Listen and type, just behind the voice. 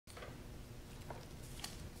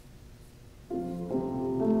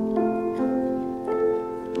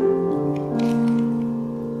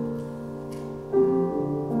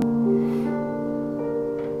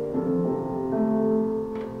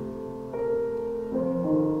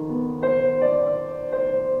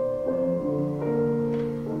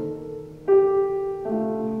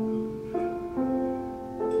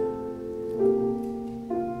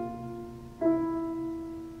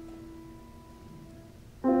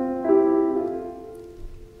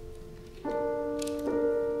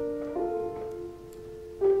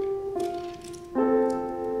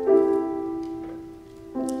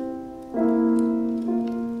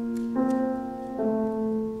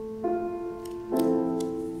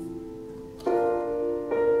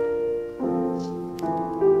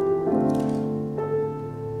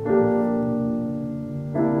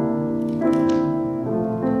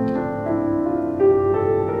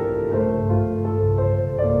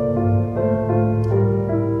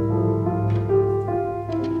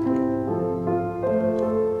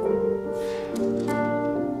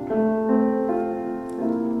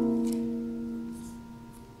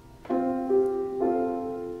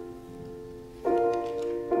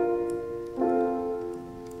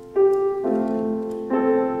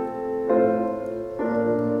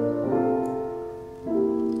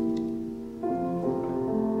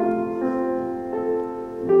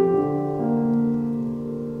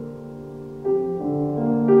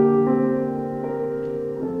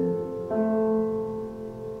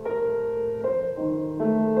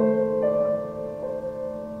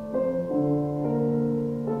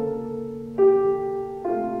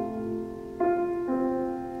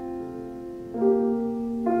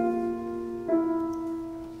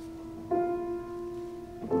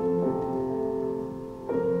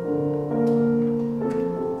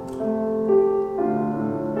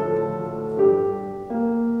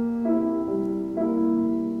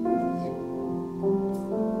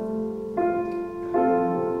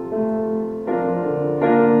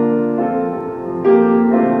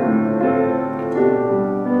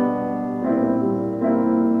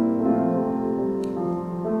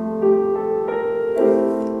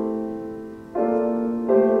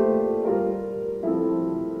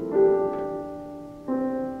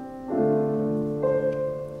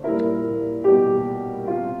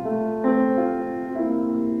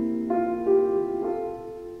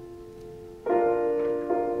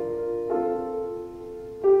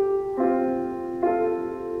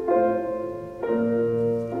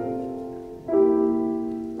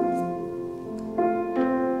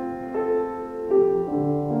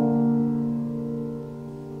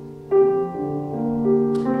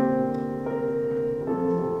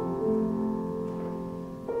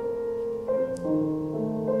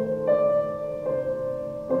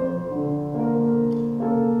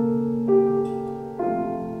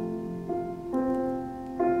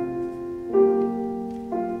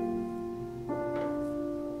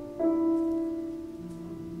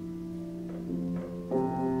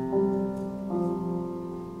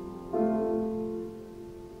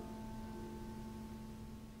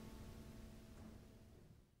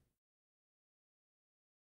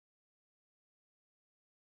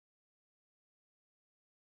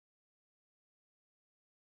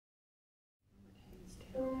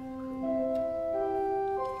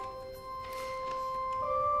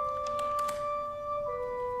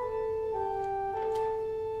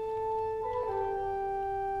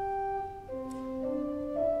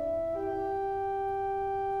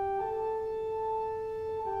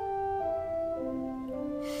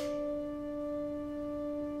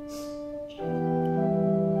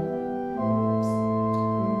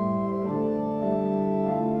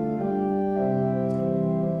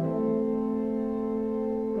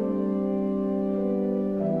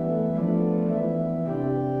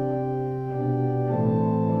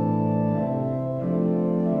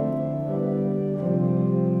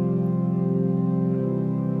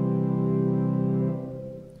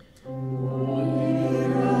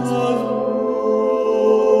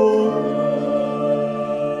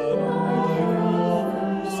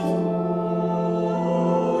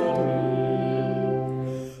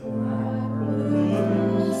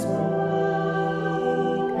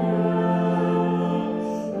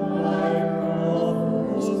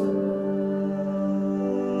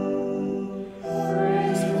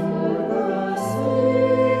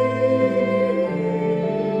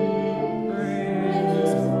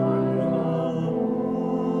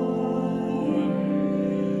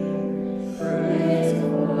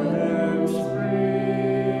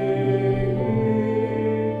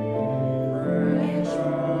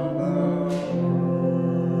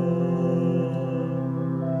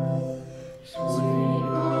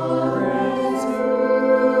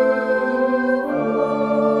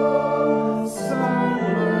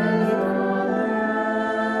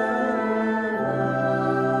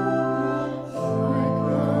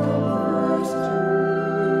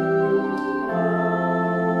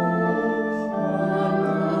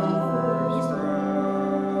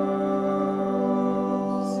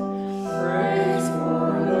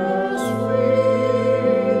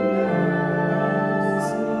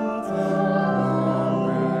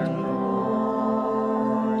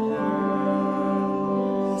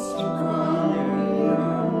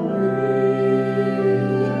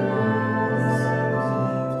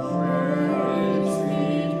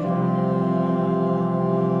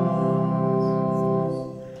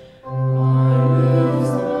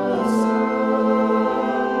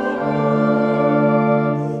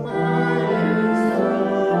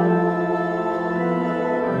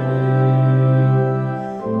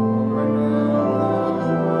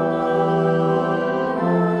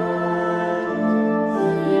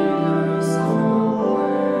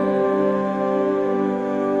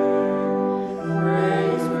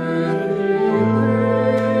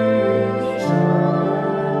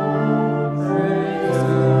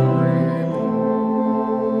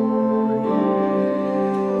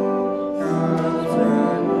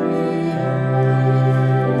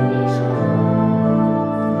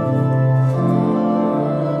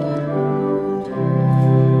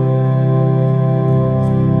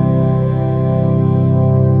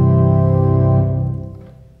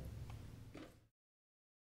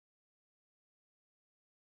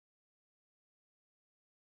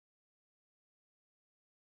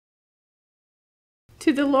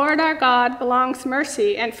To the Lord our God belongs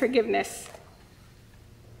mercy and forgiveness.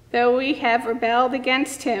 Though we have rebelled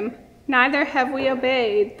against him, neither have we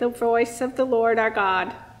obeyed the voice of the Lord our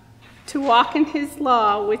God, to walk in his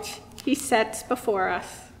law which he sets before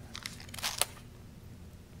us.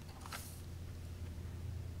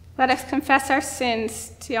 Let us confess our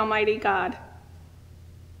sins to Almighty God.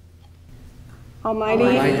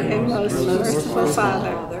 Almighty and most merciful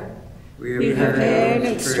Father, we have erred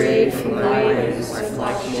and strayed from thy ways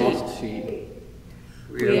like sheep.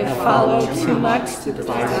 We have followed too much the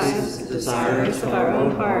desires of our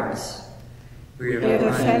own hearts. We have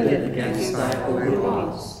offended against thy holy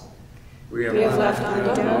laws. We have left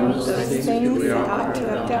undone those things we ought to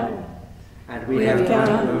have done, and we have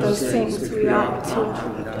done those things we ought to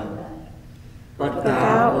have done. But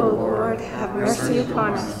thou, O Lord, have mercy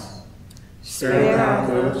upon us. Spare our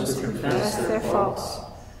those who confess their faults.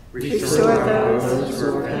 Restore those who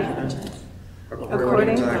are repentant,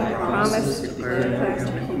 according to thy promise declared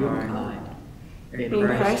to humankind. In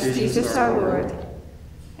Christ Jesus our Lord,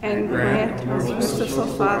 and grant, most merciful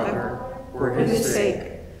Father, for his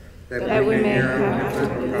sake, that we may have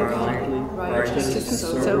after godly, righteous,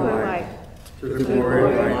 and sober life, to the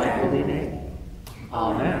glory of thy holy name.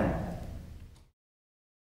 Amen.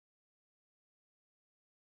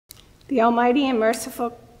 The Almighty and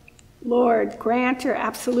merciful Lord, grant your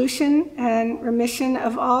absolution and remission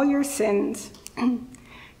of all your sins,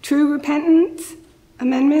 true repentance,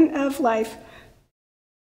 amendment of life,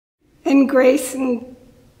 and grace and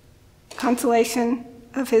consolation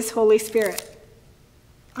of his Holy Spirit.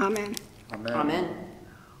 Amen. Amen. Amen.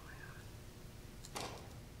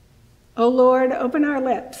 O Lord, open our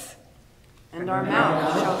lips, And our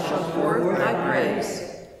mouth shall show forth thy praise.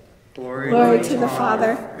 Glory to the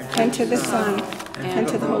Father, and to the Son, and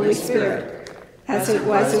to the Holy Spirit, as it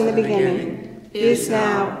was in the beginning, is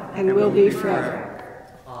now, and will be forever.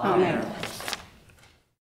 Amen.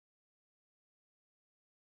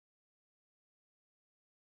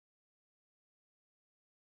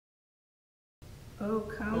 Oh,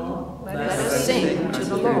 come, Let us sing to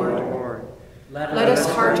the Lord. Let us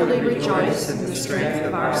heartily rejoice in the strength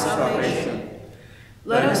of our salvation.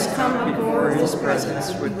 Let us come before his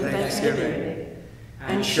presence with thanksgiving,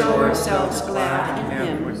 and show ourselves glad in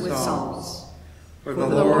him with psalms. For the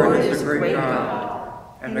Lord is a great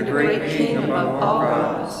God, and a great King above all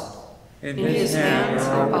gods. In his hands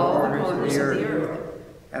are all the corners of the earth,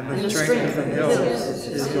 and the strength of the hills is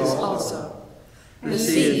his also. The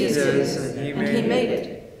sea is his, and he made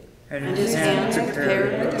it, and his hands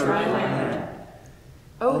prepared the dry land.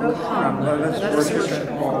 O come, let us worship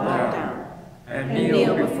and fall down, and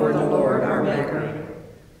kneel before the Lord our Maker.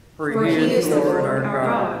 For he is the Lord our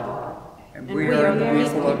God, and we are the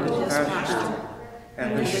people of his pasture,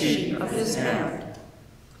 and the sheep of his hand.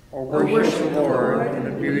 O worship the Lord in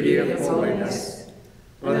the beauty of holiness.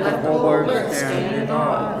 Let the whole earth stand in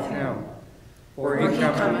awe of him. For he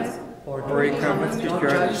cometh to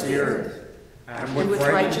judge the earth, and with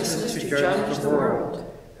righteousness to judge the world,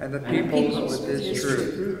 and the peoples with his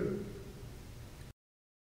truth.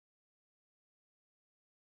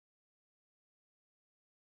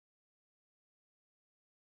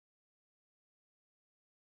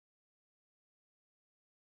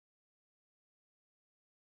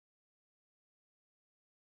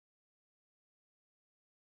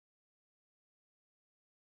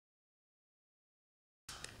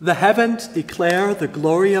 The heavens declare the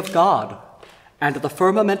glory of God, and the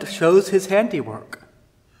firmament shows his handiwork.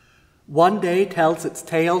 One day tells its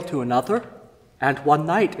tale to another, and one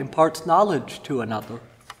night imparts knowledge to another.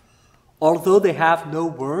 Although they have no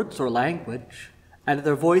words or language, and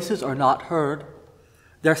their voices are not heard,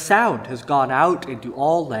 their sound has gone out into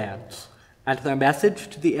all lands, and their message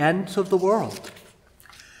to the ends of the world.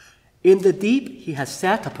 In the deep he has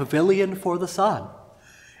set a pavilion for the sun.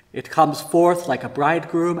 It comes forth like a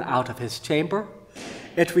bridegroom out of his chamber.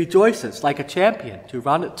 It rejoices like a champion to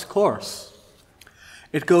run its course.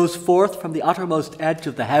 It goes forth from the uttermost edge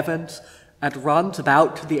of the heavens and runs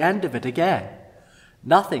about to the end of it again.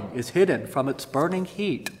 Nothing is hidden from its burning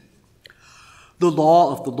heat. The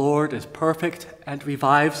law of the Lord is perfect and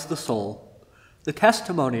revives the soul. The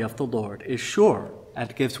testimony of the Lord is sure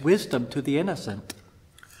and gives wisdom to the innocent.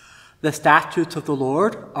 The statutes of the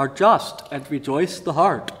Lord are just and rejoice the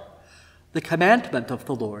heart. The commandment of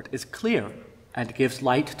the Lord is clear and gives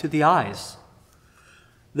light to the eyes.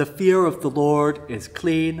 The fear of the Lord is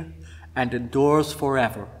clean and endures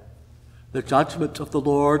forever. The judgments of the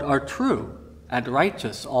Lord are true and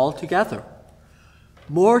righteous altogether.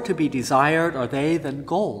 More to be desired are they than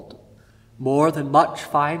gold, more than much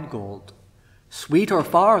fine gold, sweeter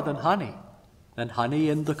far than honey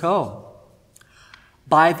in the comb.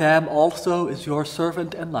 By them also is your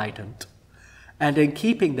servant enlightened, and in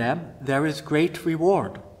keeping them there is great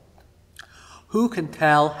reward. Who can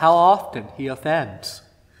tell how often he offends?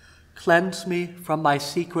 Cleanse me from my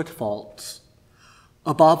secret faults.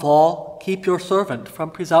 Above all, keep your servant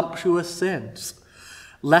from presumptuous sins.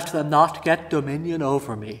 Let them not get dominion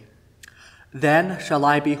over me. Then shall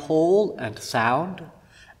I be whole and sound,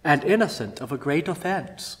 and innocent of a great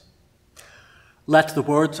offense. Let the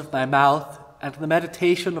words of my mouth and the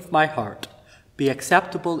meditation of my heart be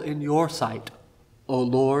acceptable in your sight, O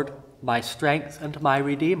Lord, my strength and my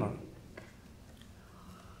Redeemer.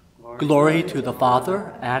 Glory to the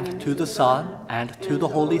Father, and to the Son, and to the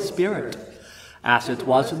Holy Spirit, as it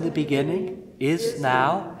was in the beginning, is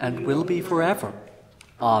now, and will be forever.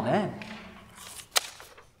 Amen.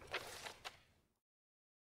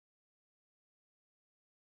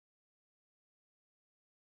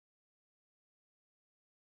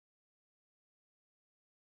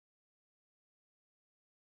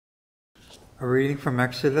 A reading from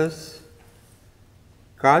Exodus.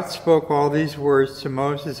 God spoke all these words to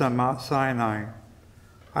Moses on Mount Sinai.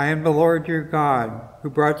 I am the Lord your God,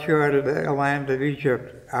 who brought you out of the land of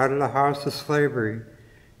Egypt, out of the house of slavery.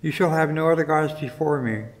 You shall have no other gods before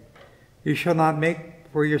me. You shall not make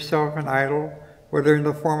for yourself an idol, whether in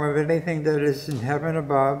the form of anything that is in heaven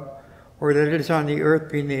above, or that is on the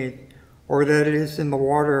earth beneath, or that is in the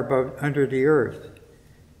water above under the earth.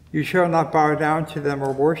 You shall not bow down to them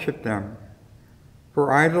or worship them.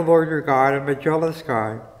 For I, the Lord your God, am a jealous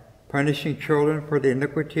God, punishing children for the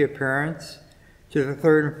iniquity of parents to the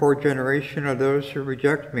third and fourth generation of those who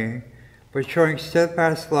reject me, but showing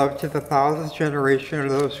steadfast love to the 1,000th generation of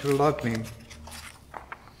those who love me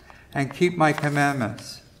and keep my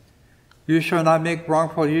commandments. You shall not make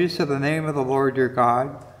wrongful use of the name of the Lord your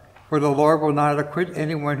God, for the Lord will not acquit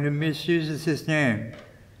anyone who misuses his name.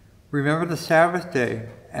 Remember the Sabbath day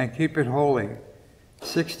and keep it holy.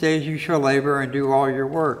 6 days you shall labor and do all your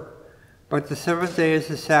work, but the seventh day is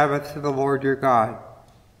the Sabbath to the Lord your God.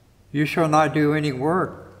 You shall not do any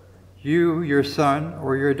work, you, your son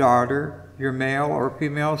or your daughter, your male or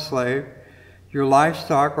female slave, your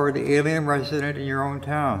livestock, or the alien resident in your own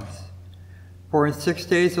towns. For in 6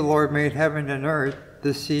 days the Lord made heaven and earth,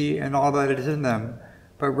 the sea, and all that is in them,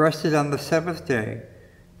 but rested on the seventh day.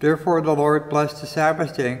 Therefore the Lord blessed the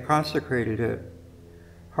Sabbath day and consecrated it.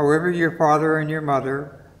 However, your father and your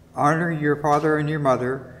mother, honor your father and your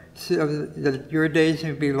mother, so that your days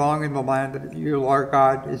may be long in the land that your Lord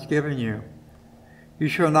God has given you. You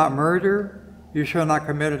shall not murder, you shall not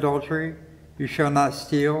commit adultery, you shall not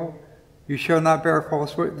steal, you shall not bear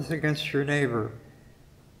false witness against your neighbor.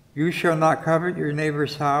 You shall not covet your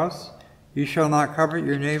neighbor's house, you shall not covet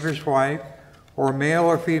your neighbor's wife, or male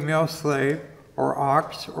or female slave, or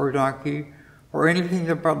ox or donkey, or anything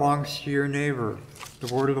that belongs to your neighbor.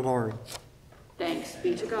 The word of the Lord. Thanks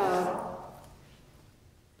be to God.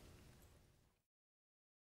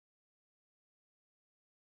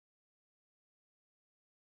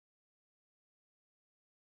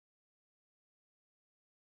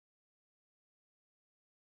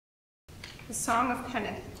 The Song of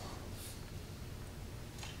Penance.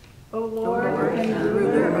 O Lord, and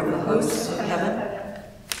ruler of the hosts of heaven,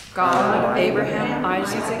 God of Abraham,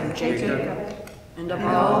 Isaac, and Jacob, and of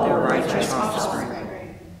all their righteous offspring,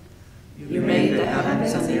 you made the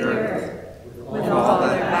heavens and the earth, with all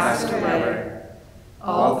their vast array.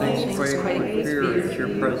 All things quake with fear at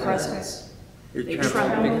your presence. They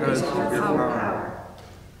tremble because of your power.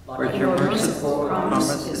 But your merciful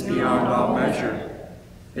promise is beyond all measure.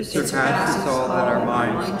 It surpasses all that our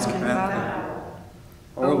minds can fathom.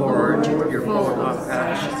 O Lord, you are full of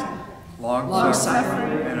compassion,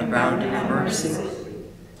 long-suffering, and abounding in mercy.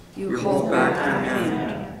 You hold back your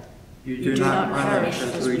hand. You do not punish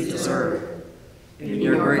as we deserve. In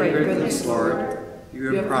your great goodness, Lord,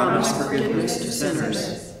 you have promised forgiveness to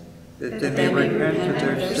sinners, that they may repent of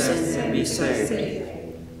their sins and be saved.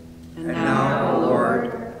 And now, O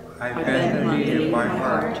Lord, I bend the knee of my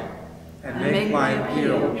heart and make my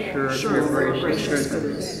appeal sure of your gracious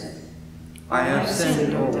goodness. I have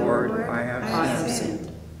sinned, O Lord, I have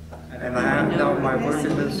sinned, and I have known my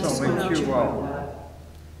wickedness only too well.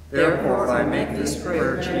 Therefore I make this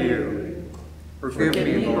prayer to you. Forgive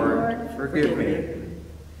me, Lord, forgive me.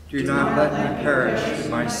 Do not let me perish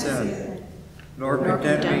in my sin, nor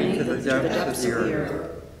condemn me to the depths of the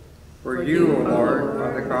earth. For you, O Lord,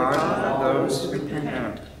 are the God of those who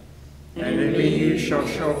repent, and in me you shall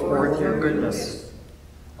show forth your goodness.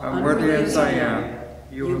 Unworthy as I am,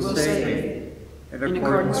 you will save me, in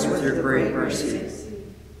accordance with your great mercy.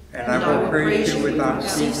 And I will praise you without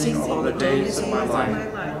ceasing all the days of my life.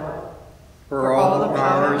 For all the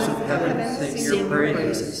powers powers of heaven sing your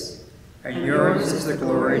praises, and yours is the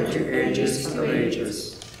glory to ages of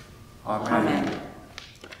ages. Amen.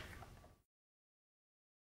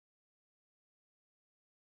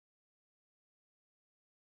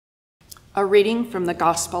 A reading from the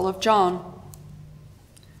Gospel of John.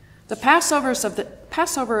 The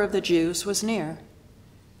Passover of the Jews was near,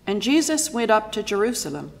 and Jesus went up to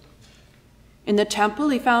Jerusalem. In the temple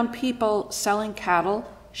he found people selling cattle,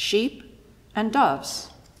 sheep, and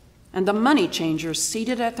doves, and the money changers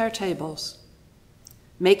seated at their tables.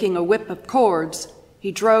 Making a whip of cords,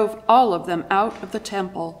 he drove all of them out of the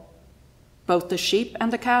temple, both the sheep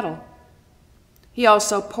and the cattle. He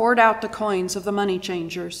also poured out the coins of the money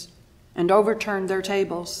changers and overturned their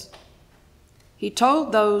tables. He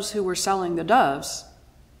told those who were selling the doves,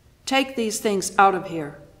 "Take these things out of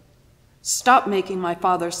here. Stop making my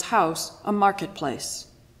Father's house a marketplace."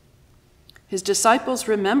 His disciples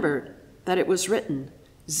remembered that it was written,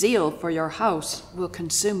 "Zeal for your house will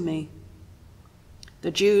consume me."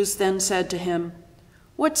 The Jews then said to him,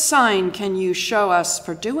 "What sign can you show us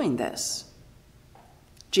for doing this?"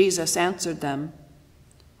 Jesus answered them,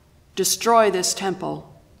 "Destroy this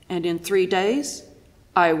temple, and in 3 days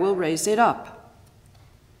I will raise it up."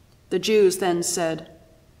 The Jews then said,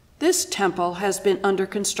 "This temple has been under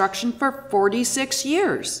construction for 46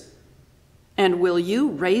 years, and will you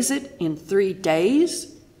raise it in 3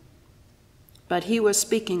 days?" But he was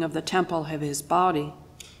speaking of the temple of his body.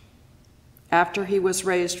 After he was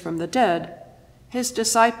raised from the dead, his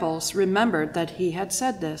disciples remembered that he had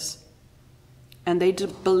said this, and they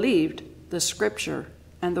believed the scripture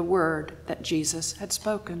and the word that Jesus had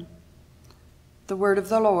spoken. The word of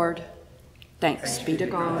the Lord. Thanks be to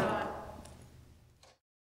God.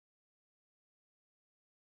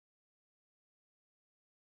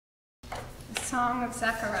 The Song of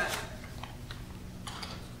Zechariah.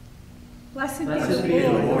 Blessed be the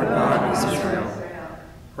Lord God of Israel,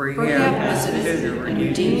 for he hath visited and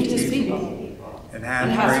redeemed his people, and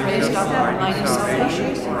hath raised up a mighty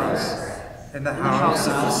salvation for us in the house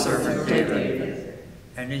of his servant David.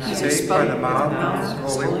 And he spake by the mouth of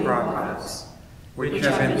his holy prophets, which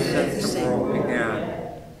have been since the world began,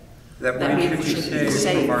 that we should be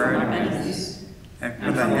saved from our enemies, and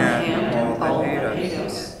from the hand of all that hate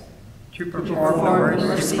us, to perform the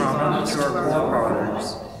mercy promised to our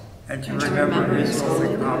forefathers, and to remember his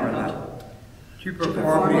holy covenant, to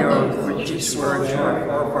perform the oath which he swore to our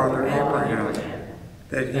forefather Abraham,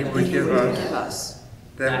 that he would give us,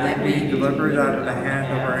 that we be delivered out of the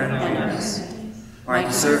hand of our enemies,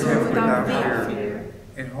 might serve him without fear,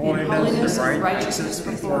 in holiness and righteousness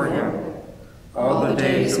before him, all the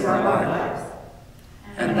days of our life.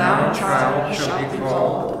 And thou, child, shalt be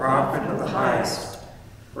called the prophet of the highest,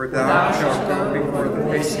 for thou shalt go before the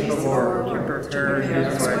face of the Lord to prepare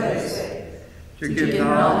his ways, to give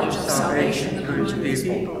knowledge of salvation to his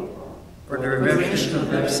people, for the remission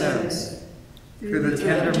of their sins, through the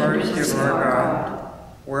tender mercy of our God,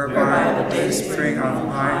 whereby the dayspring on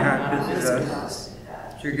high hath visited us,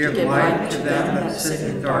 to give light to them that sit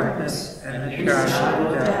in darkness and the shadow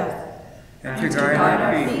of death, and to guide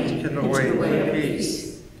our feet into the way of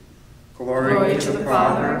peace. Glory to the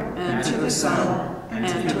Father, and to the Son,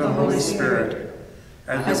 and to the Holy Spirit,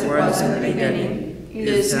 as it was in the beginning,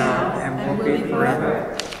 is now, and will be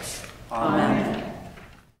forever. Amen.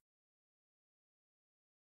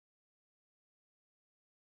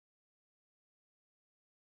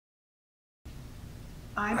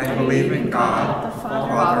 I believe in God, the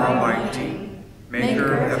Father Almighty,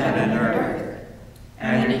 maker of heaven and earth,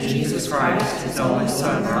 and in Jesus Christ, his only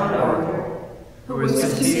Son, our Lord, who was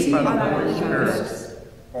conceived by the Holy Spirit,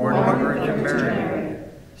 born of the Virgin Mary,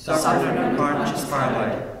 suffered under Pontius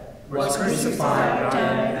Pilate, was crucified,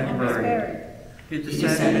 died, and buried. He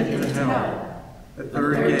descended into hell. The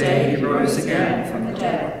third day he rose again from the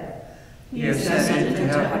dead. He ascended into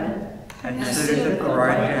heaven, and sitteth at the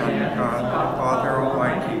right hand of God the Father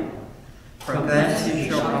Almighty. From thence he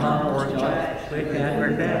shall come forth to quick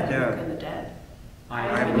and dead.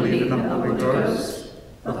 I believe in the Holy Ghost,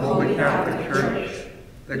 the Holy Catholic Church,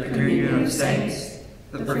 the communion of saints,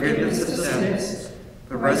 the forgiveness of sins,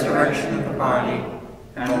 the resurrection of the body,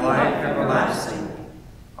 and the life everlasting.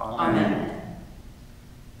 Amen.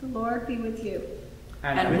 The Lord be with you.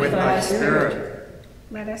 And with thy spirit.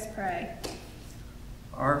 Let us pray.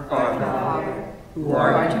 Our Father, who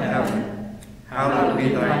art in heaven, hallowed be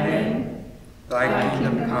thy name. Thy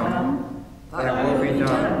kingdom come, thy will be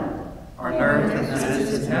done, on earth as it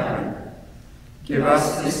is in heaven. Give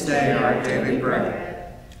us this day our daily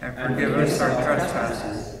bread, and forgive us our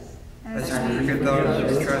trespasses, as we forgive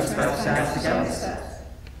those who trespass against us.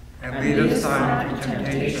 And lead us not into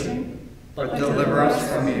temptation, but deliver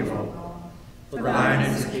us from evil. For thine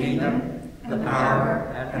is the kingdom, the power,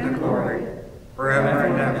 and the glory, forever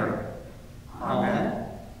and ever. Amen.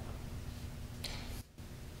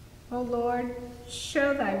 O Lord,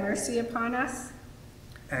 show thy mercy upon us,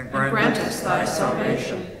 And Grant us thy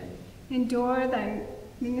salvation, endure thy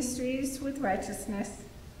ministries with righteousness.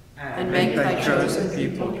 and make thy chosen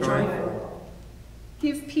people joyful.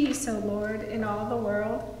 Give peace, O Lord, in all the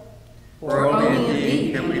world. For only in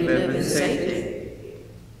thee can we live in safety.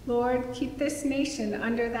 Lord, keep this nation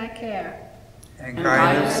under thy care. and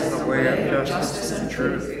guide us in the way of justice and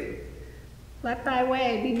truth. Let thy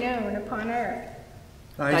way be known upon earth.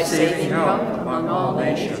 Thy saving help among all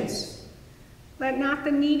nations. Let not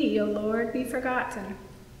the needy, O Lord, be forgotten.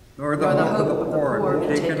 Nor the hope of the poor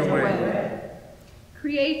be taken away.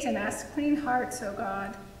 Create in us clean hearts, O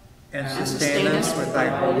God. And sustain us with thy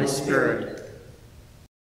Holy Spirit.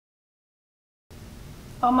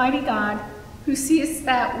 Almighty God, who seest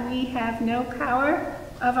that we have no power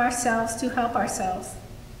of ourselves to help ourselves,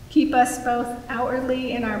 keep us both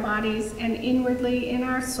outwardly in our bodies and inwardly in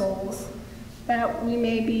our souls, that we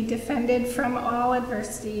may be defended from all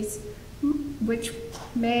adversities which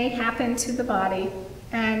may happen to the body,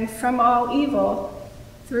 and from all evil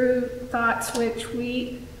through thoughts which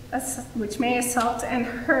may assault and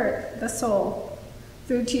hurt the soul.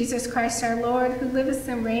 Through Jesus Christ our Lord, who liveth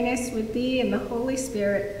and reigneth with thee in the Holy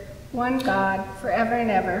Spirit, one God, forever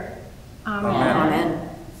and ever. Amen. Amen.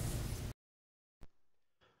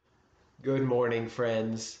 Good morning,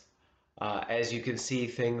 friends. As you can see,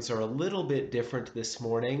 things are a little bit different this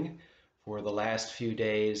morning. For the last few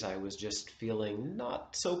days, I was just feeling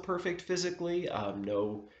not so perfect physically.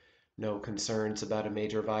 No concerns about a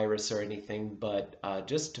major virus or anything, but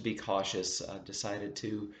just to be cautious, decided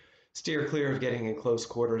to steer clear of getting in close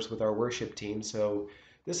quarters with our worship team. So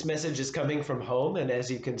this message is coming from home, and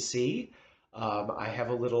as you can see, I have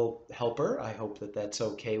a little helper. I hope that that's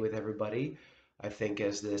okay with everybody. I think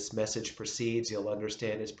as this message proceeds, you'll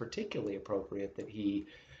understand it's particularly appropriate that he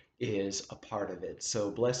is a part of it. So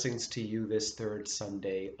blessings to you this third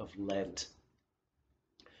Sunday of Lent.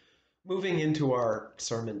 Moving into our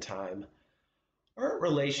sermon time, aren't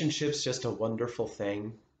relationships just a wonderful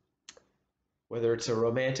thing? Whether it's a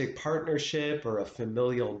romantic partnership or a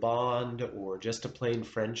familial bond or just a plain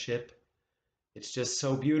friendship, it's just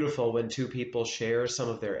so beautiful when two people share some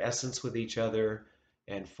of their essence with each other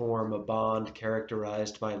and form a bond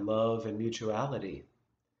characterized by love and mutuality.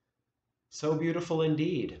 So beautiful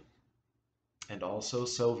indeed, and also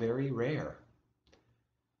so very rare.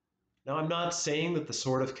 Now, I'm not saying that the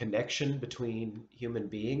sort of connection between human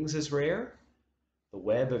beings is rare. The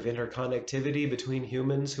web of interconnectivity between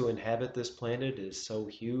humans who inhabit this planet is so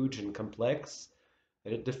huge and complex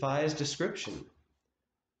that it defies description.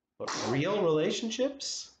 But real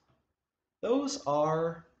relationships? Those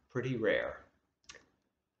are pretty rare.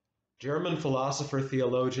 German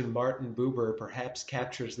philosopher-theologian Martin Buber perhaps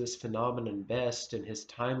captures this phenomenon best in his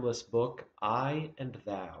timeless book, I and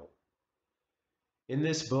Thou. In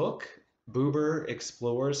this book, Buber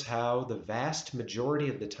explores how the vast majority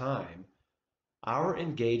of the time, our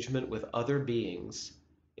engagement with other beings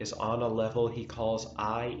is on a level he calls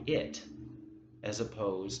I-it, as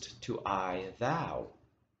opposed to I-thou.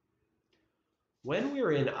 When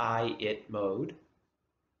we're in I-it mode,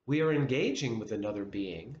 we are engaging with another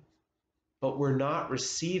being, but we're not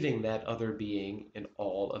receiving that other being in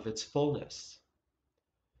all of its fullness.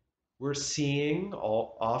 We're seeing,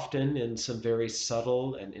 often in some very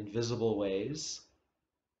subtle and invisible ways,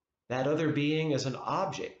 that other being as an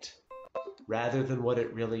object rather than what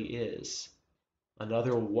it really is,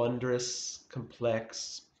 another wondrous,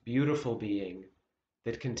 complex, beautiful being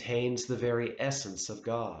that contains the very essence of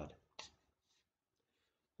God.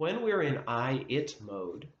 When we're in I-it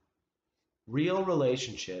mode, real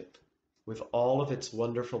relationship with all of its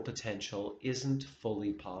wonderful potential isn't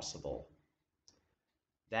fully possible.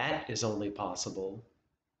 That is only possible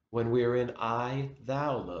when we're in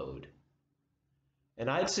I-thou mode. And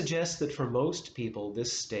I'd suggest that for most people,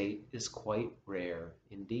 this state is quite rare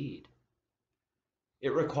indeed.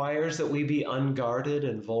 It requires that we be unguarded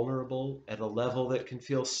and vulnerable at a level that can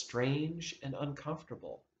feel strange and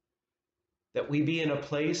uncomfortable. That we be in a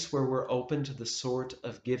place where we're open to the sort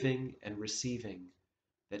of giving and receiving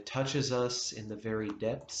that touches us in the very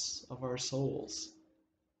depths of our souls.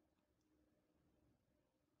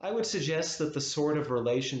 I would suggest that the sort of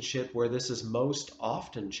relationship where this is most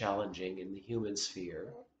often challenging in the human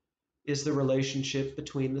sphere is the relationship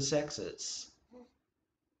between the sexes.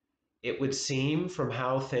 It would seem from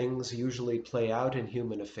how things usually play out in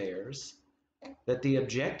human affairs that the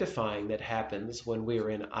objectifying that happens when we're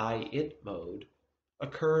in I-it mode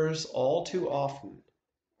occurs all too often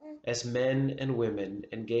as men and women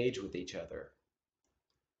engage with each other.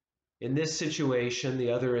 In this situation,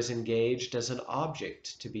 the other is engaged as an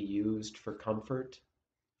object to be used for comfort,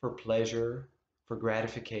 for pleasure, for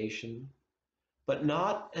gratification, but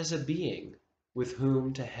not as a being with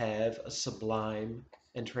whom to have a sublime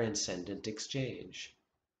and transcendent exchange.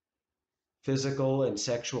 Physical and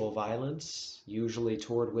sexual violence, usually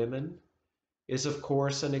toward women, is of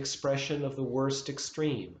course an expression of the worst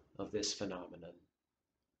extreme of this phenomenon.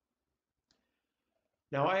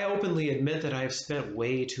 Now, I openly admit that I have spent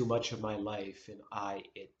way too much of my life in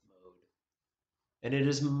I-it mode, and it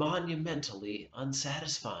is monumentally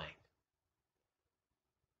unsatisfying.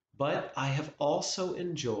 But I have also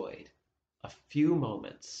enjoyed a few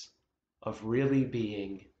moments of really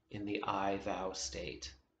being in the I-thou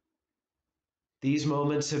state. These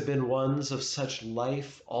moments have been ones of such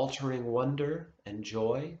life-altering wonder and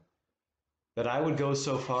joy that I would go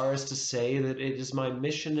so far as to say that it is my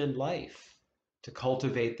mission in life to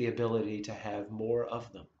cultivate the ability to have more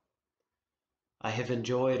of them. I have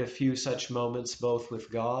enjoyed a few such moments both with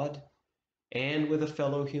God and with a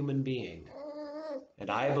fellow human being, and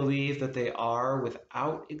I believe that they are,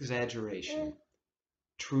 without exaggeration,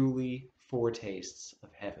 truly foretastes of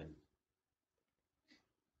heaven.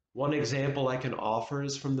 One example I can offer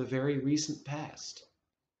is from the very recent past.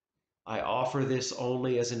 I offer this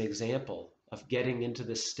only as an example of getting into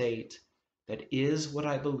the state that is what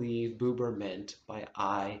I believe Buber meant by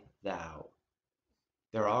I-thou.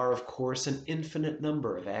 There are, of course, an infinite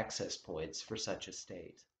number of access points for such a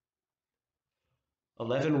state.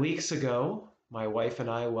 11 weeks ago, my wife and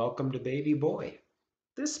I welcomed a baby boy,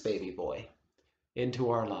 this baby boy, into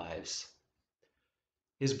our lives.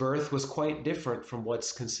 His birth was quite different from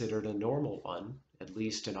what's considered a normal one, at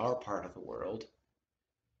least in our part of the world.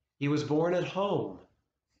 He was born at home,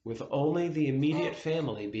 with only the immediate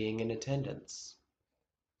family being in attendance.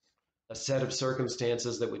 A set of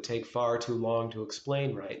circumstances that would take far too long to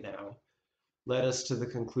explain right now led us to the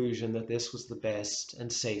conclusion that this was the best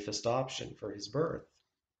and safest option for his birth.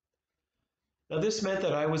 Now, this meant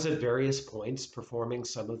that I was at various points performing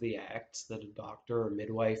some of the acts that a doctor or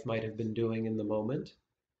midwife might have been doing in the moment,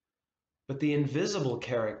 but the invisible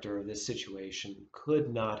character of this situation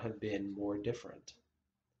could not have been more different.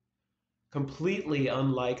 Completely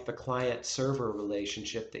unlike the client-server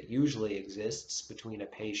relationship that usually exists between a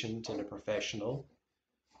patient and a professional,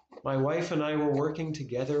 my wife and I were working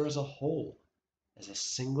together as a whole, as a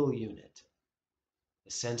single unit.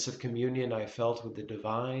 The sense of communion I felt with the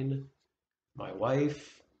divine, my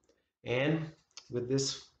wife, and with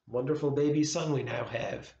this wonderful baby son we now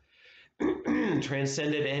have,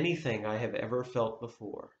 transcended anything I have ever felt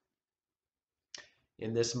before.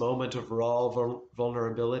 In this moment of raw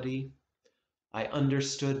vulnerability, I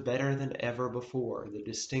understood better than ever before the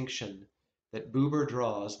distinction that Buber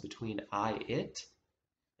draws between I-it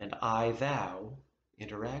and I-thou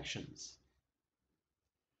interactions.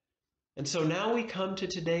 And so now we come to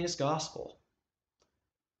today's gospel.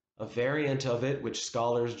 A variant of it, which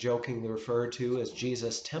scholars jokingly refer to as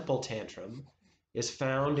Jesus' temple tantrum, is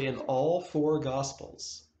found in all four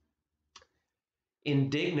gospels.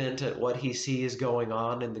 Indignant at what he sees going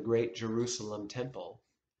on in the great Jerusalem temple,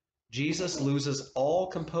 Jesus loses all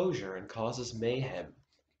composure and causes mayhem,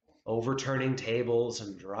 overturning tables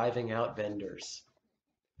and driving out vendors.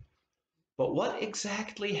 But what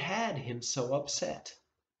exactly had him so upset?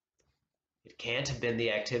 It can't have been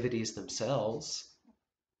the activities themselves.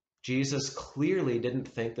 Jesus clearly didn't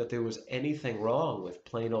think that there was anything wrong with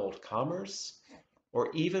plain old commerce,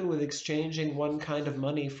 or even with exchanging one kind of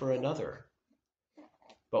money for another.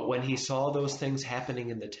 But when he saw those things happening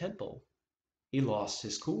in the temple, he lost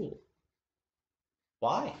his cool.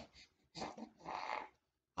 Why?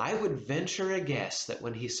 I would venture a guess that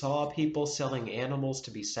when he saw people selling animals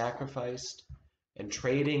to be sacrificed and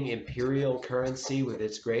trading imperial currency with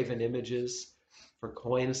its graven images for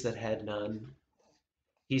coins that had none,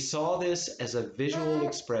 he saw this as a visual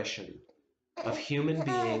expression of human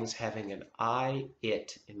beings having an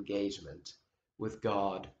I-it engagement with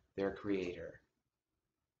God, their creator.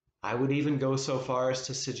 I would even go so far as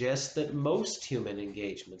to suggest that most human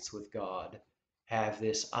engagements with God have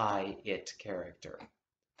this I-it character.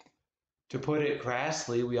 To put it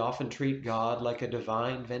crassly, we often treat God like a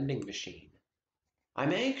divine vending machine.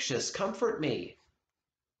 I'm anxious, comfort me.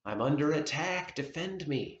 I'm under attack, defend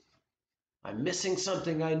me. I'm missing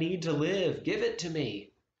something I need to live, give it to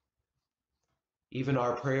me. Even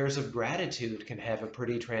our prayers of gratitude can have a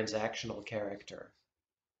pretty transactional character.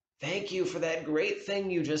 Thank you for that great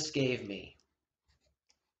thing you just gave me.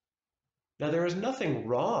 Now, there is nothing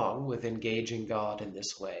wrong with engaging God in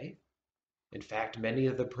this way. In fact, many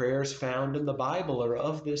of the prayers found in the Bible are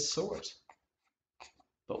of this sort.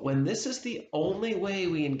 But when this is the only way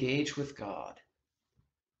we engage with God,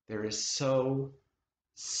 there is so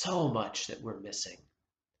much that we're missing.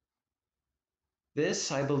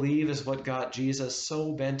 This, I believe, is what got Jesus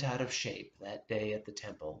so bent out of shape that day at the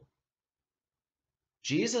temple.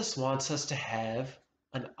 Jesus wants us to have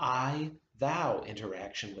an I-thou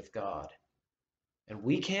interaction with God. And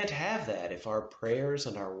we can't have that if our prayers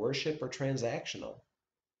and our worship are transactional.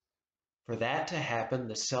 For that to happen,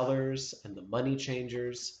 the sellers and the money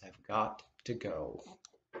changers have got to go.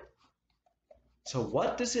 So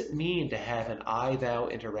what does it mean to have an I-thou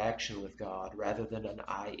interaction with God rather than an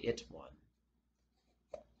I-it one?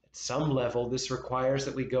 At some level, this requires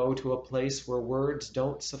that we go to a place where words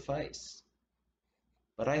don't suffice.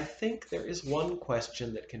 But I think there is one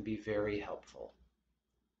question that can be very helpful.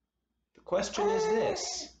 The question is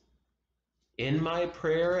this: in my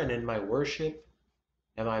prayer and in my worship,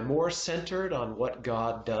 am I more centered on what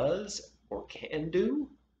God does or can do,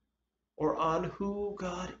 or on who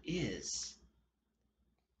God is?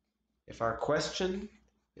 If our question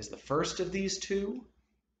is the first of these two,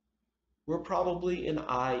 we're probably in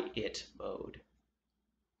I-it mode.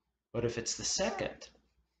 But if it's the second,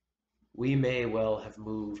 we may well have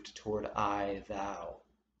moved toward I-thou.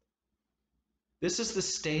 This is the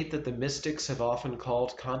state that the mystics have often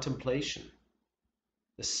called contemplation,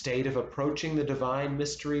 the state of approaching the divine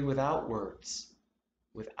mystery without words,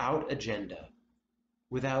 without agenda,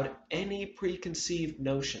 without any preconceived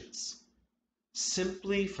notions,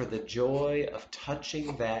 simply for the joy of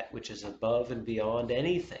touching that which is above and beyond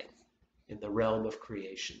anything in the realm of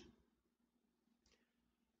creation.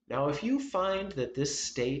 Now, if you find that this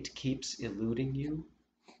state keeps eluding you,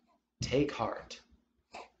 take heart.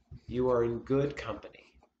 You are in good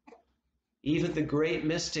company. Even the great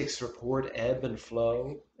mystics report ebb and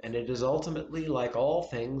flow, and it is ultimately, like all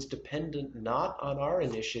things, dependent not on our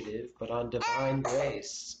initiative, but on divine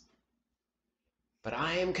grace. But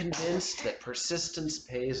I am convinced that persistence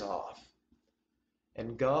pays off,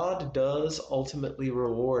 and God does ultimately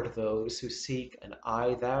reward those who seek an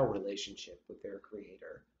I-thou relationship with their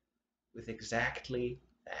Creator, with exactly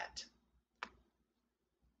that.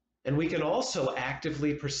 And we can also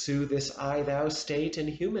actively pursue this I-thou state in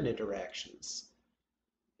human interactions.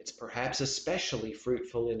 It's perhaps especially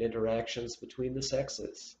fruitful in interactions between the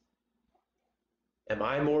sexes. Am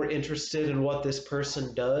I more interested in what this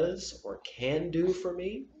person does or can do for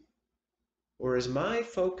me? Or is my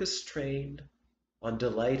focus trained on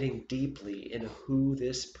delighting deeply in who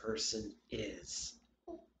this person is?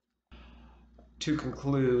 To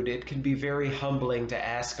conclude, it can be very humbling to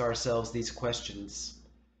ask ourselves these questions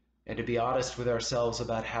and to be honest with ourselves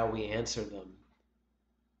about how we answer them.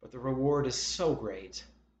 But the reward is so great.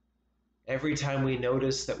 Every time we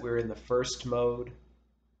notice that we're in the first mode,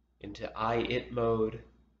 into I-it mode,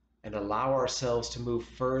 and allow ourselves to move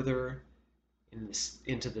further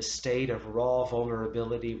into the state of raw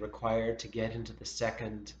vulnerability required to get into the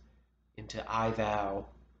second, into I-thou,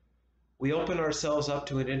 we open ourselves up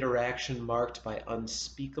to an interaction marked by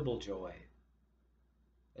unspeakable joy.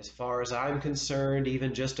 As far as I'm concerned,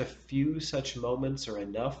 even just a few such moments are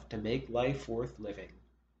enough to make life worth living.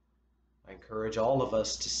 I encourage all of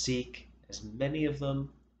us to seek as many of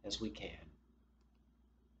them as we can.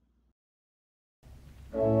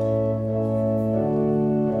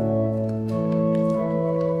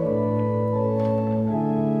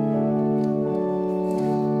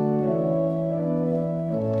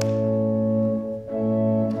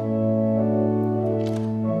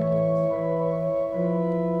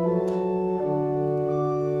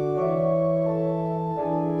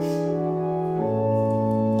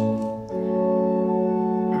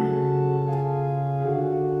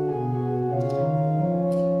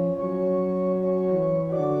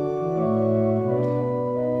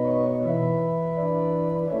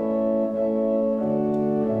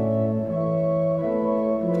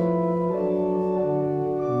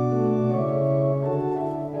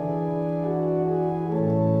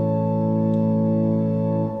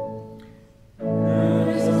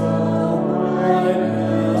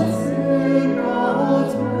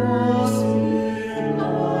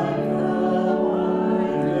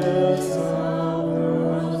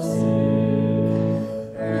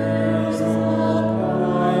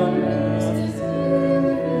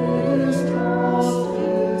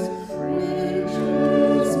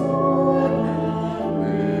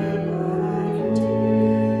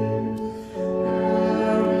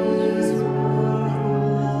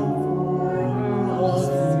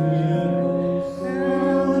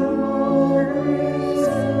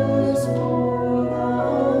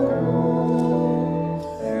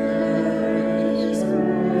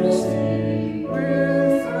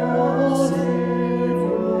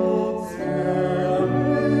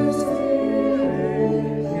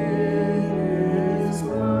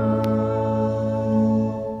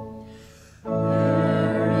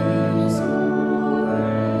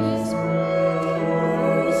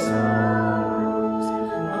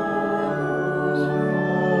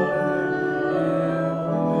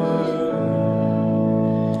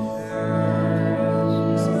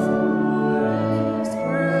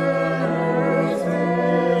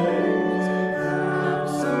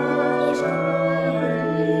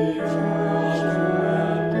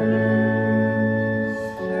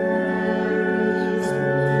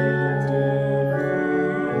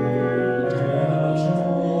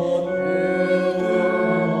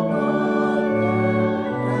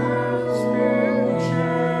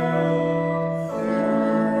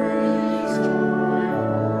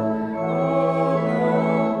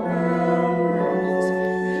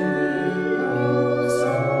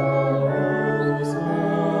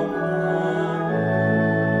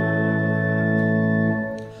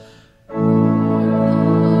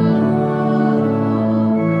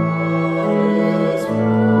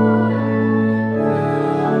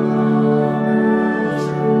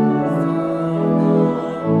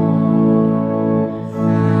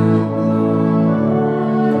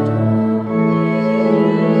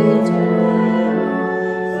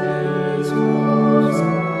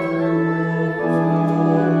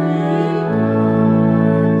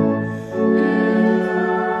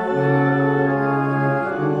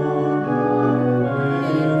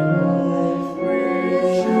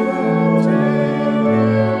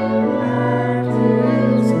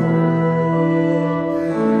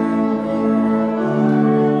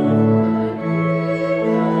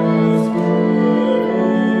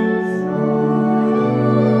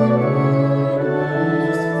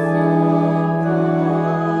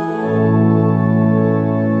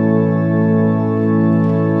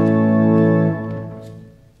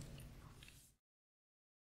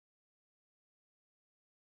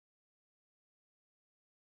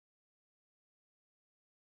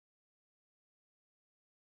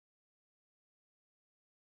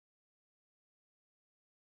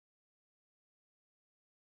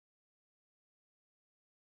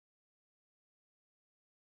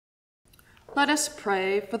 Let us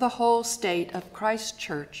pray for the whole state of Christ's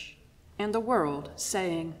church and the world,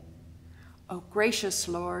 saying, O gracious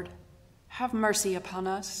Lord, have mercy upon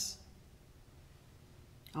us.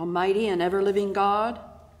 Almighty and ever-living God,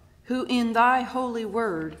 who in thy holy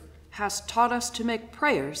word hast taught us to make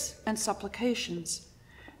prayers and supplications,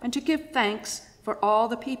 and to give thanks for all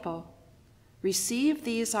the people, receive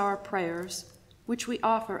these our prayers, which we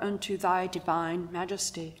offer unto thy divine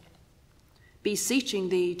majesty, beseeching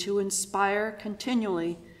thee to inspire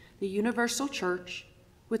continually the universal church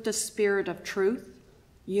with the spirit of truth,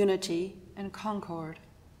 unity, and concord.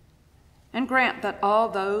 And grant that all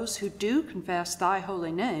those who do confess thy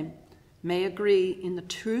holy name may agree in the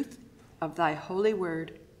truth of thy holy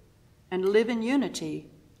word and live in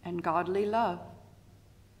unity and godly love.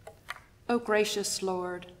 O gracious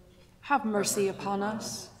Lord, have mercy upon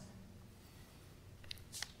us.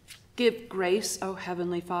 Give grace, O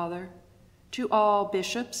Heavenly Father, to all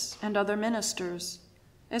bishops and other ministers,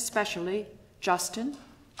 especially Justin,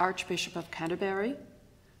 Archbishop of Canterbury,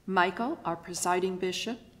 Michael, our presiding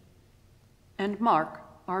bishop, and Mark,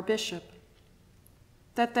 our bishop,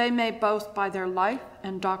 that they may both by their life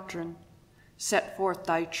and doctrine set forth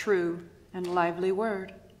thy true and lively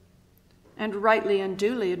word, and rightly and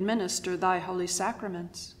duly administer thy holy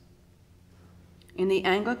sacraments. In the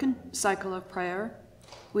Anglican cycle of prayer,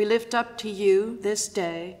 we lift up to you this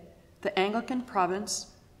day the Anglican province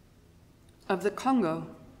of the Congo.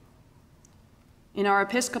 In our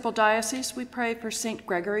Episcopal diocese, we pray for St.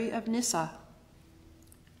 Gregory of Nyssa,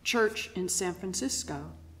 Church in San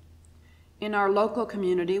Francisco. In our local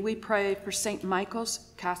community, we pray for St.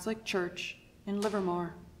 Michael's Catholic Church in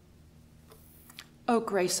Livermore. O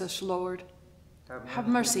gracious Lord, have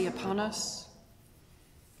mercy upon us.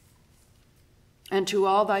 And to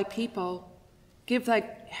all thy people, give thy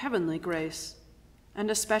heavenly grace, and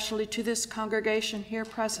especially to this congregation here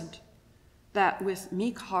present, that with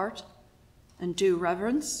meek heart and due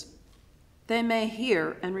reverence, they may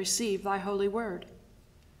hear and receive thy holy word,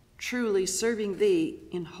 truly serving thee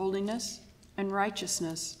in holiness and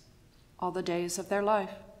righteousness all the days of their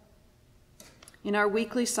life. In our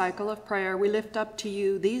weekly cycle of prayer, we lift up to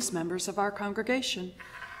you these members of our congregation.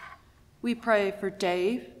 We pray for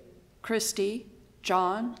Dave, Christy,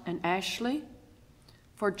 John, and Ashley,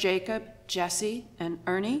 for Jacob, Jesse, and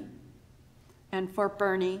Ernie, and for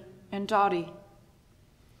Bernie and Dottie,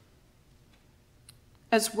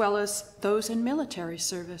 as well as those in military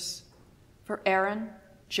service, for Aaron,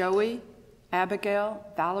 Joey, Abigail,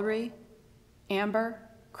 Valerie, Amber,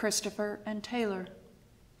 Christopher, and Taylor.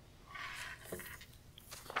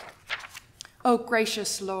 O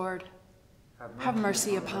gracious Lord, have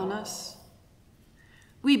mercy upon us.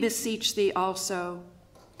 We beseech thee also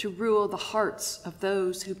to rule the hearts of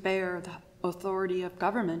those who bear the authority of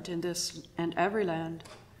government in this and every land,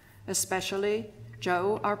 especially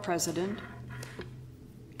Joe, our president,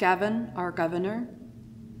 Gavin, our governor,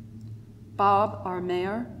 Bob, our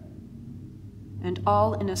mayor, and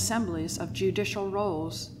all in assemblies of judicial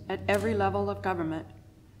roles at every level of government,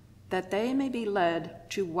 that they may be led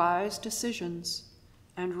to wise decisions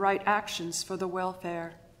and right actions for the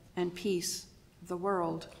welfare and peace of the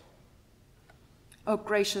world. O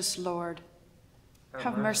gracious Lord,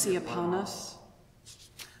 have mercy upon us.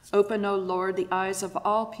 Open, O Lord, the eyes of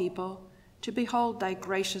all people to behold thy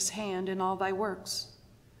gracious hand in all thy works,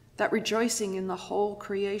 that rejoicing in the whole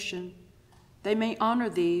creation, they may honor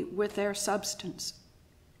thee with their substance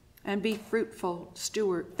and be faithful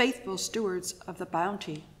stewards of the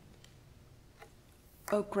bounty.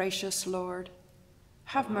 O gracious Lord,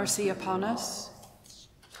 have mercy upon us.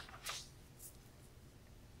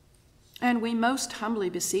 And we most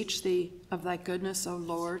humbly beseech thee of thy goodness, O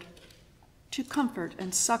Lord, to comfort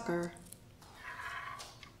and succor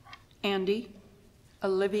Andy,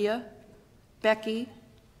 Olivia, Becky,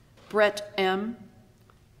 Brett M.,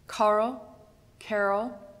 Carl,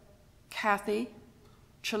 Carol, Kathy,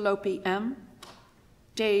 Chalopi M.,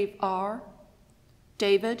 Dave R.,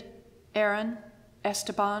 David, Aaron,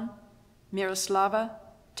 Esteban, Miroslava,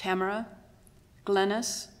 Tamara,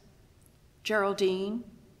 Glennis, Geraldine,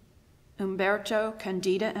 Umberto,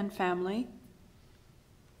 Candida and family,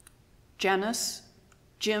 Janice,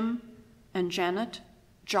 Jim and Janet,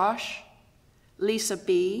 Josh, Lisa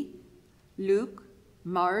B., Luke,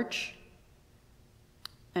 Marge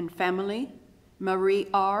and family, Marie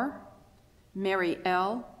R., Mary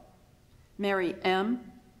L., Mary M.,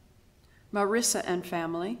 Marissa and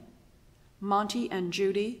family, Monty and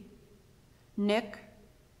Judy, Nick,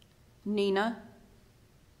 Nina,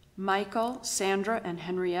 Michael, Sandra and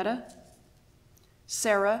Henrietta,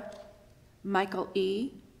 Sarah, Michael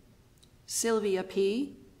E., Sylvia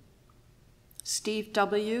P., Steve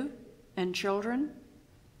W., and children,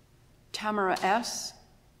 Tamara S.,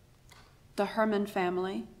 the Herman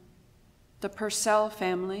family, the Purcell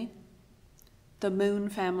family, the Moon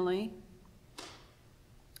family,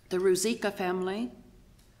 the Ruzicka family,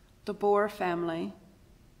 the Boer family,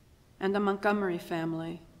 and the Montgomery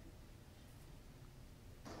family.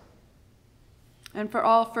 And for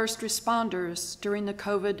all first responders during the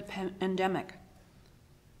COVID pandemic,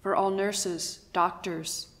 for all nurses,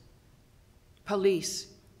 doctors, police,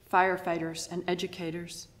 firefighters, and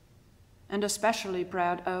educators, and especially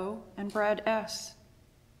Brad O. and Brad S.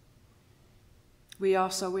 We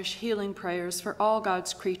also wish healing prayers for all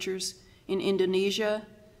God's creatures in Indonesia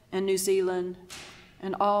and New Zealand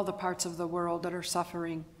and all the parts of the world that are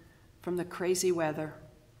suffering from the crazy weather.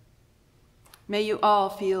 May you all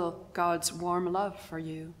feel God's warm love for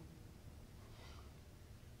you.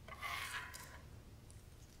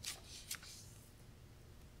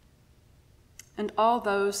 And all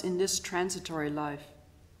those in this transitory life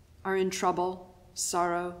are in trouble,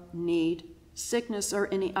 sorrow, need, sickness, or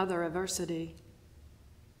any other adversity.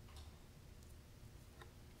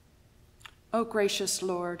 O gracious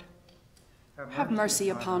Lord, have mercy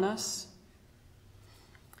upon us.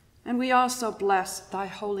 And we also bless thy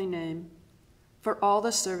holy name for all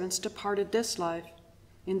the servants departed this life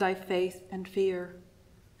in thy faith and fear,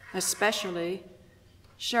 especially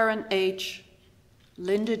Sharon H.,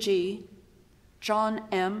 Linda G., John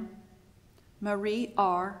M., Marie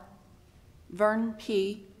R., Vern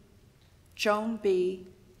P., Joan B.,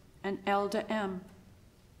 and Elda M.,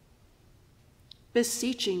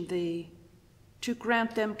 beseeching thee to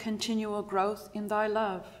grant them continual growth in thy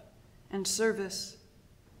love and service,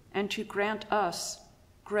 and to grant us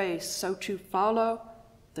grace so to follow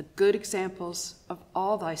the good examples of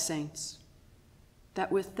all thy saints, that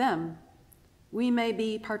with them we may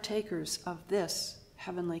be partakers of this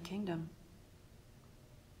heavenly kingdom.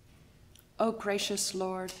 O gracious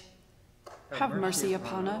Lord, have mercy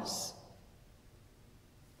upon us.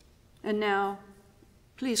 And now,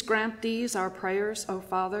 please grant these our prayers, O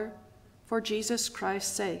Father, for Jesus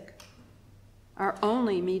Christ's sake, our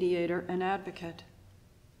only mediator and advocate.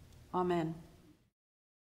 Amen.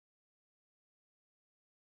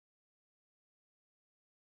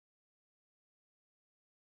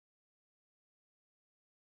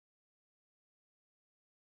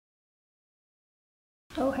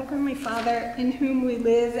 O Heavenly Father, in whom we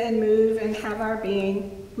live and move and have our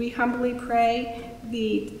being, we humbly pray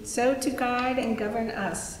thee so to guide and govern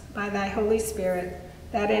us by thy Holy Spirit,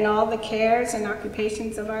 that in all the cares and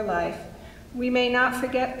occupations of our life we may not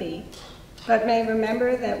forget thee, but may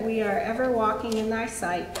remember that we are ever walking in thy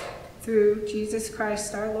sight, through Jesus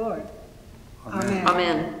Christ our Lord. Amen.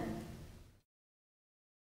 Amen.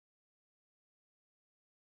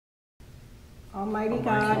 Almighty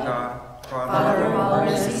God, Father of all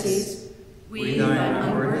mercies, we, thine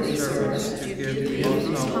unworthy servants, do give thee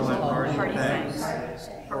most humble and hearty thanks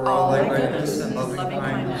for all thy goodness and loving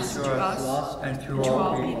kindness to us and to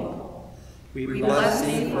all people. We bless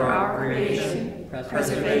thee for our creation,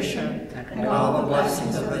 preservation, and all the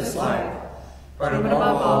blessings of this life, but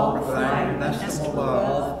above all for thy inestimable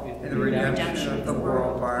love in the redemption of the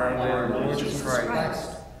world by our Lord Jesus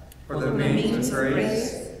Christ, for the means of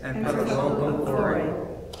grace and for the hope of glory.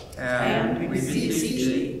 And we beseech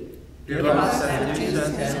thee, give us that due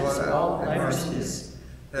sense of all thy mercies,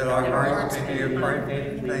 that our hearts may be upright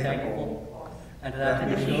and thankful, and that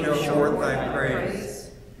we may show forth thy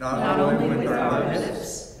praise, not only with our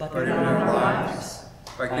lips, but in our lives,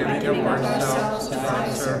 by giving up ourselves to thy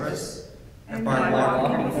service, and by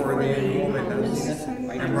walking before thee in holiness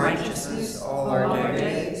and righteousness all our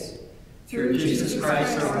days. Through Jesus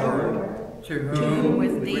Christ our Lord, to whom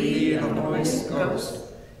with thee and the Holy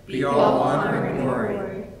Ghost be all honor and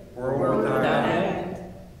glory, world without end.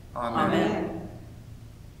 Amen.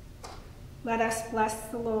 let us bless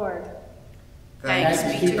the Lord. Thanks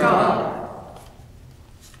be to God.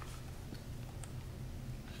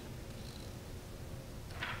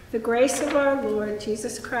 The grace of our Lord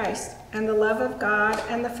Jesus Christ, and the love of God,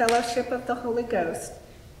 and the fellowship of the Holy Ghost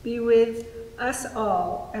be with us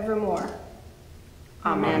all evermore.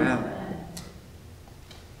 Amen. Amen.